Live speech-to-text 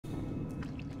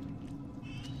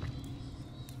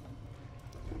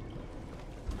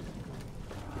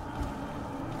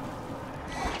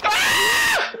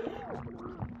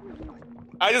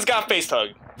I just got face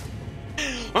hugged.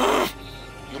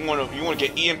 You wanna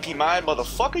get EMP mine,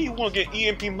 motherfucker? You wanna get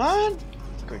EMP mine?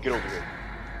 Okay, get over here.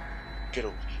 Get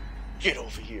over here. Get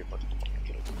over here, motherfucker.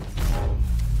 Get over here.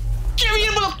 Give me a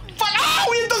motherfucker!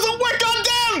 Oh, it doesn't work on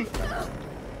them!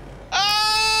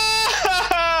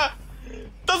 Ah!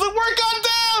 Doesn't work on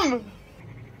them!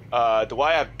 Do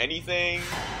I have anything?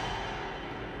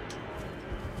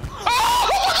 Oh,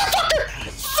 motherfucker!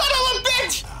 Son of a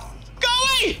bitch! Go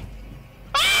away!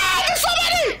 Ah, there's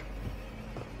somebody!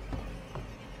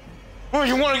 Oh,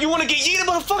 you wanna get yeeted,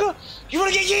 motherfucker? You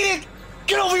wanna get yeeted?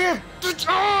 Get over here! Get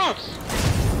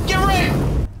ready!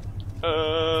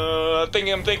 I'm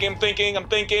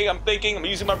thinking. I'm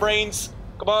using my brains.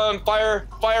 Come on, fire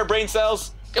brain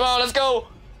cells. Come on, let's go.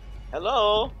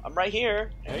 Hello, I'm right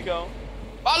here. There you go.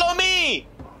 Follow me!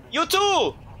 You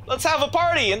too! Let's have a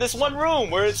party in this one room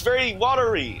where it's very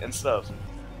watery and stuff.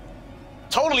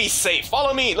 Totally safe.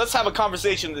 Follow me. Let's have a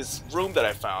conversation in this room that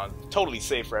I found. Totally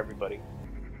safe for everybody.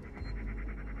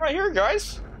 Right here,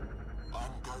 guys.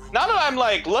 Now that I'm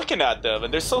like looking at them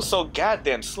and they're so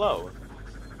goddamn slow,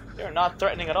 they're not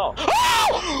threatening at all.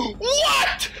 Oh!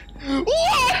 What?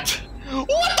 What?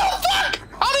 What the fuck?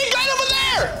 How do you get over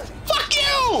there? Fuck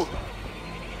you!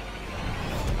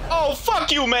 Oh, fuck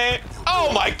you, man.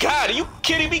 Oh my god, are you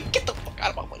kidding me? Get the fuck out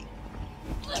of my way.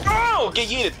 Oh, get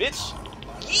yeeted, bitch.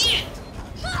 Yeah.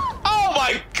 Oh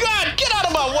my god, get out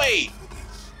of my way.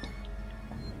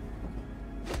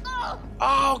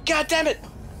 Oh, god damn it.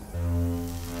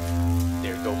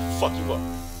 There you go, fuck you up.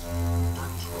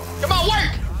 Come on,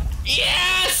 work!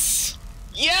 Yes!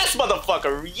 Yes,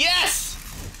 motherfucker, yes!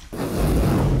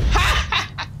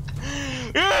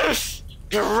 Yes!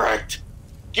 Get wrecked!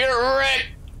 Get wrecked!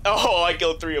 Oh, I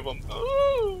killed 3 of them.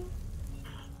 Ooh.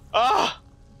 Ah!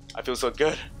 I feel so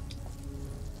good.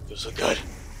 I feel so good.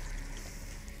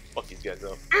 Fuck these guys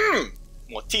up. I'm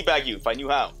gonna teabag you if I knew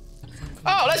how.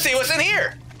 Oh, let's see what's in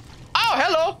here! Oh,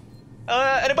 hello!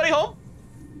 Anybody home?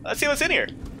 Let's see what's in here.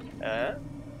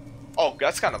 Oh,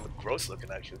 that's kind of gross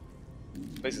looking, actually.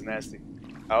 This place is nasty.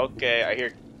 Okay, I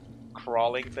hear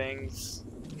crawling things.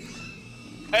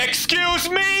 Excuse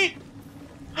me?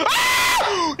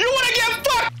 Ah! You wanna get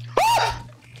fucked? Ah!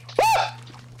 Ah!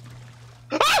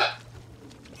 Ah!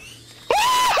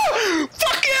 Ah!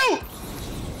 Fuck you!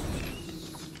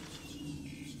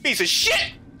 Piece of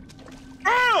shit!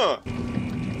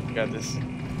 Got this.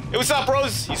 Hey, what's up,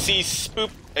 bros? You see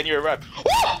Spoop and you're a rep.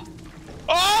 Oh!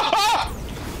 Oh!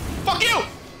 Fuck you!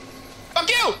 Fuck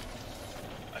you!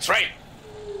 That's right.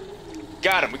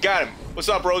 Got him, we got him. What's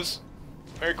up, bros?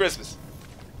 Merry Christmas.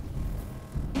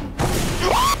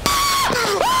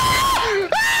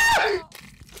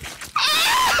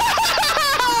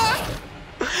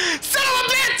 Son of a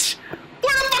bitch!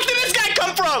 Where the fuck did this guy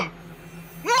come from?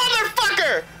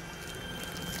 Motherfucker!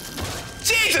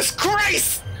 Jesus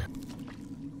Christ!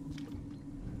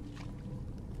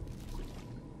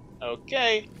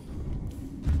 Okay.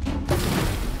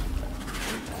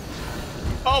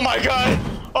 Oh my god!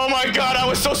 Oh my god, I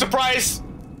was so surprised!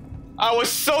 I was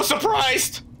so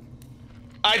surprised!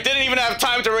 I didn't even have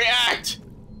time to react!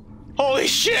 Holy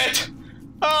shit!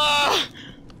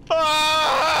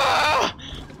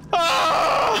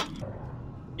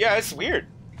 Yeah, it's weird.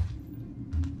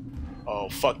 Oh,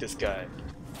 fuck this guy.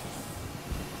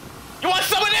 You want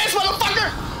some of this,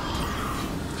 motherfucker?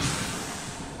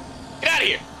 Get out of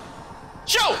here!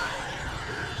 Shoot!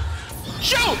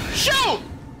 Shoot! Shoot!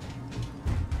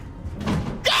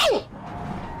 Go!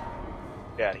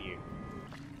 Get out of here.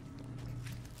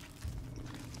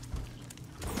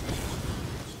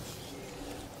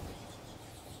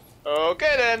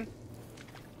 Okay then.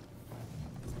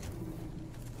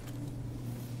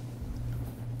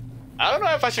 I don't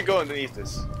know if I should go underneath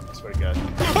this. I swear to God.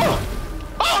 Oh!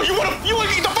 Oh! You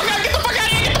wanna get the fuck out! Get the fuck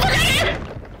out of here! Get the fuck out of here!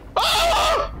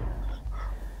 Oh!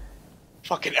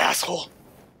 Fucking asshole.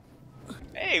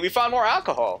 Hey, we found more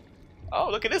alcohol. Oh,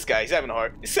 look at this guy. He's having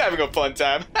a fun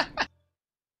time.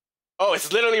 Oh,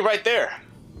 it's literally right there.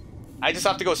 I just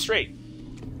have to go straight.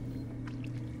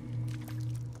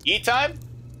 Eat time?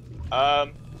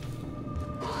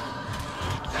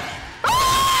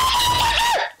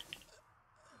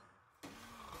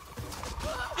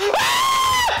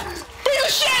 Piece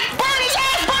of shit! Burn his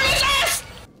ass! Burn his ass!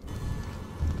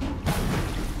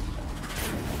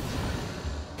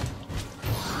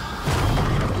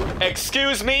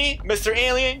 Excuse me, Mr.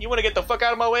 Alien, you wanna get the fuck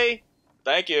out of my way?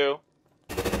 Thank you.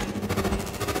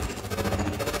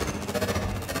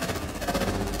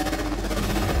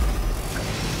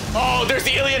 Oh, there's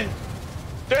the alien!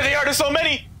 There they are, there's so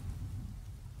many!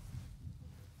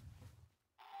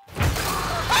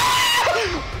 Ah!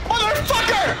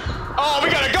 Motherfucker! Oh, we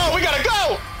got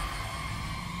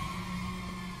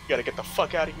gotta get the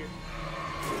fuck out of here.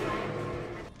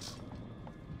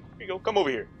 Here you go. Come over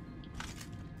here.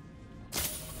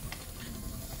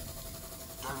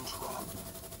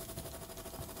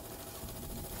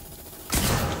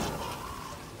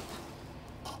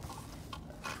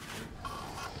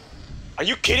 Are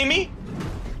you kidding me?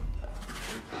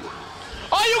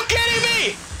 Are you kidding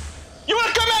me? You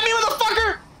wanna come at me,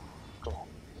 motherfucker? Come on.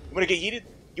 You wanna get yeeted?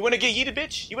 You wanna get yeeted,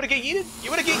 bitch? You wanna get yeeted? You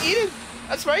wanna get yeeted?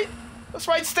 That's right. That's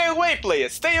right. Stay away, player.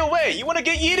 Stay away. You wanna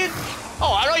get yeeted?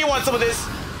 Oh, I know you want some of this.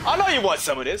 I know you want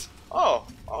some of this. Oh,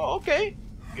 okay.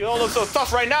 You don't look so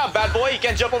tough right now, bad boy. You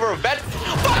can't jump over a bed.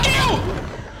 Fuck you!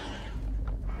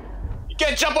 You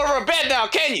can't jump over a bed now,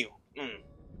 can you?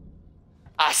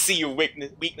 I see your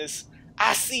weakness.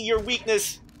 I see your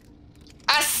weakness.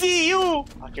 I see you.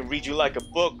 I can read you like a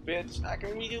book, bitch. I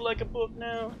can read you like a book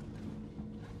now.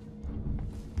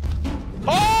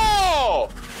 Oh!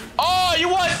 Oh, you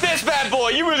want this, bad boy.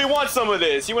 You really want some of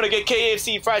this. You want to get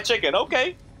KFC fried chicken.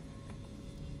 Okay.